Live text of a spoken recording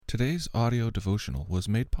Today's audio devotional was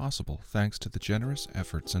made possible thanks to the generous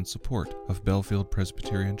efforts and support of Bellefield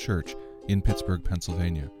Presbyterian Church in Pittsburgh,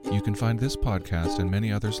 Pennsylvania. You can find this podcast and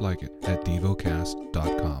many others like it at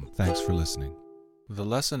Devocast.com. Thanks for listening. The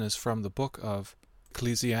lesson is from the book of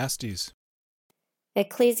Ecclesiastes.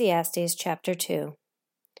 Ecclesiastes chapter 2.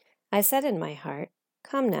 I said in my heart,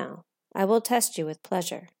 "Come now, I will test you with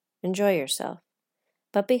pleasure. Enjoy yourself."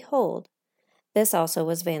 But behold, this also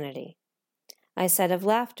was vanity. I said of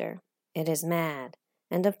laughter, "It is mad,"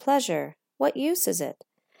 and of pleasure, "What use is it?"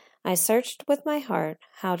 I searched with my heart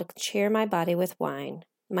how to cheer my body with wine,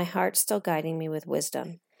 my heart still guiding me with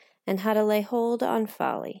wisdom, and how to lay hold on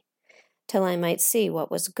folly, till I might see what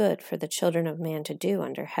was good for the children of man to do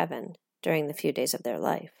under heaven during the few days of their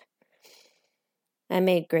life. I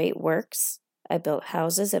made great works. I built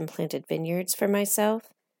houses and planted vineyards for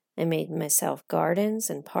myself. I made myself gardens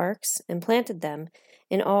and parks and planted them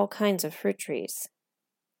in all kinds of fruit trees.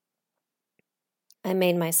 I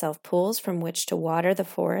made myself pools from which to water the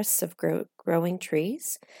forests of growing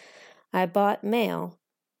trees. I bought male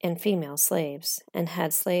and female slaves and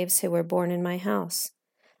had slaves who were born in my house.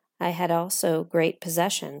 I had also great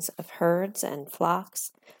possessions of herds and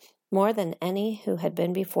flocks, more than any who had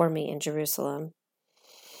been before me in Jerusalem.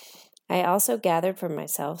 I also gathered for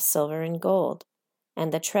myself silver and gold,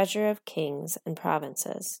 and the treasure of kings and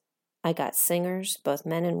provinces. I got singers, both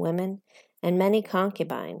men and women, and many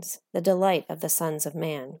concubines, the delight of the sons of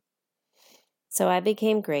man. So I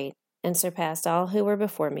became great, and surpassed all who were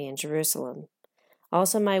before me in Jerusalem.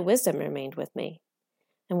 Also my wisdom remained with me,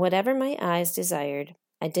 and whatever my eyes desired,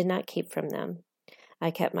 I did not keep from them. I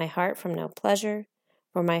kept my heart from no pleasure,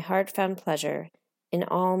 for my heart found pleasure in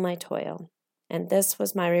all my toil, and this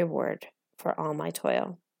was my reward for all my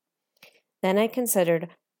toil. Then I considered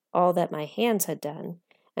all that my hands had done,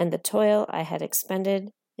 and the toil I had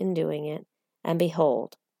expended in doing it, and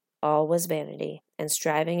behold, all was vanity and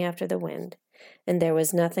striving after the wind, and there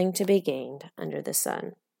was nothing to be gained under the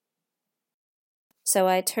sun. So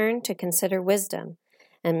I turned to consider wisdom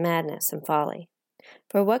and madness and folly.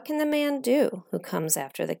 For what can the man do who comes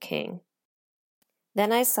after the king?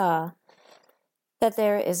 Then I saw that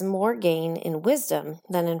there is more gain in wisdom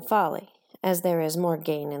than in folly, as there is more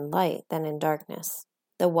gain in light than in darkness.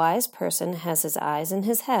 The wise person has his eyes in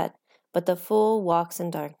his head, but the fool walks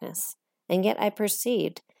in darkness. And yet I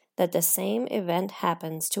perceived that the same event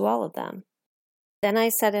happens to all of them. Then I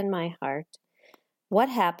said in my heart, "What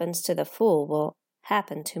happens to the fool will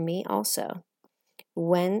happen to me also.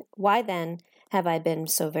 Why then have I been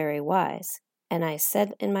so very wise?" And I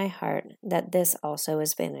said in my heart that this also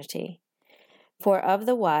is vanity. For of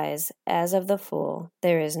the wise, as of the fool,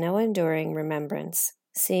 there is no enduring remembrance,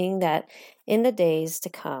 seeing that in the days to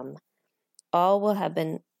come all will have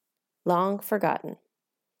been long forgotten.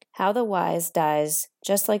 How the wise dies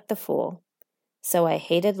just like the fool. So I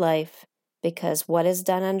hated life, because what is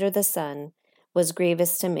done under the sun was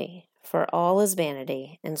grievous to me, for all is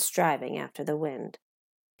vanity and striving after the wind.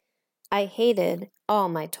 I hated all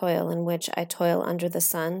my toil in which I toil under the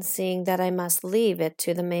sun, seeing that I must leave it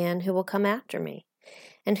to the man who will come after me,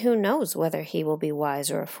 and who knows whether he will be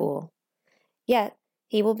wise or a fool. Yet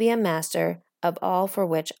he will be a master of all for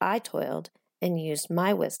which I toiled and used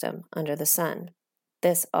my wisdom under the sun.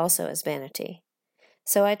 This also is vanity.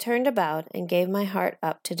 So I turned about and gave my heart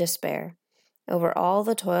up to despair over all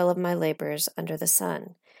the toil of my labors under the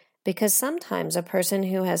sun, because sometimes a person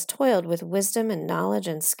who has toiled with wisdom and knowledge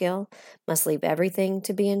and skill must leave everything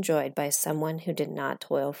to be enjoyed by someone who did not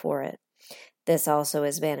toil for it. This also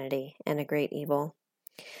is vanity and a great evil.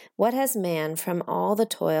 What has man from all the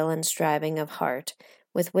toil and striving of heart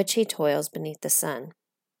with which he toils beneath the sun?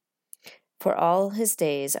 For all his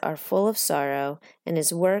days are full of sorrow, and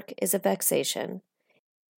his work is a vexation.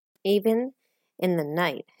 Even in the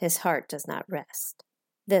night his heart does not rest.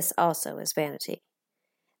 This also is vanity.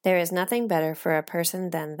 There is nothing better for a person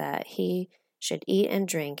than that he should eat and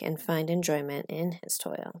drink and find enjoyment in his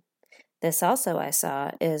toil. This also I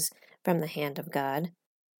saw is from the hand of God.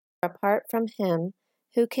 Apart from him,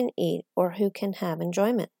 who can eat or who can have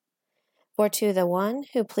enjoyment? For to the one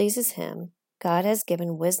who pleases him, God has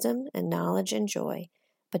given wisdom and knowledge and joy,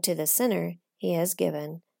 but to the sinner he has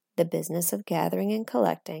given the business of gathering and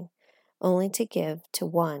collecting, only to give to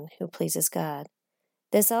one who pleases God.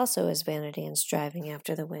 This also is vanity and striving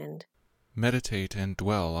after the wind. Meditate and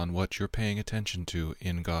dwell on what you're paying attention to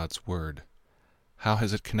in God's Word. How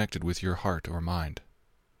has it connected with your heart or mind?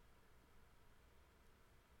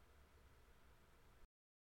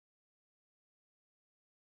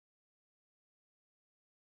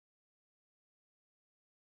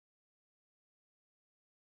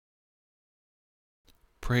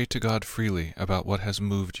 Pray to God freely about what has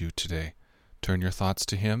moved you today. Turn your thoughts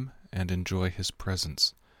to Him and enjoy His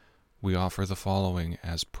presence. We offer the following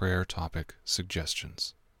as prayer topic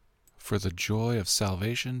suggestions. For the joy of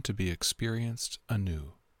salvation to be experienced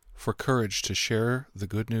anew. For courage to share the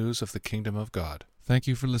good news of the kingdom of God. Thank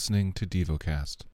you for listening to Devocast.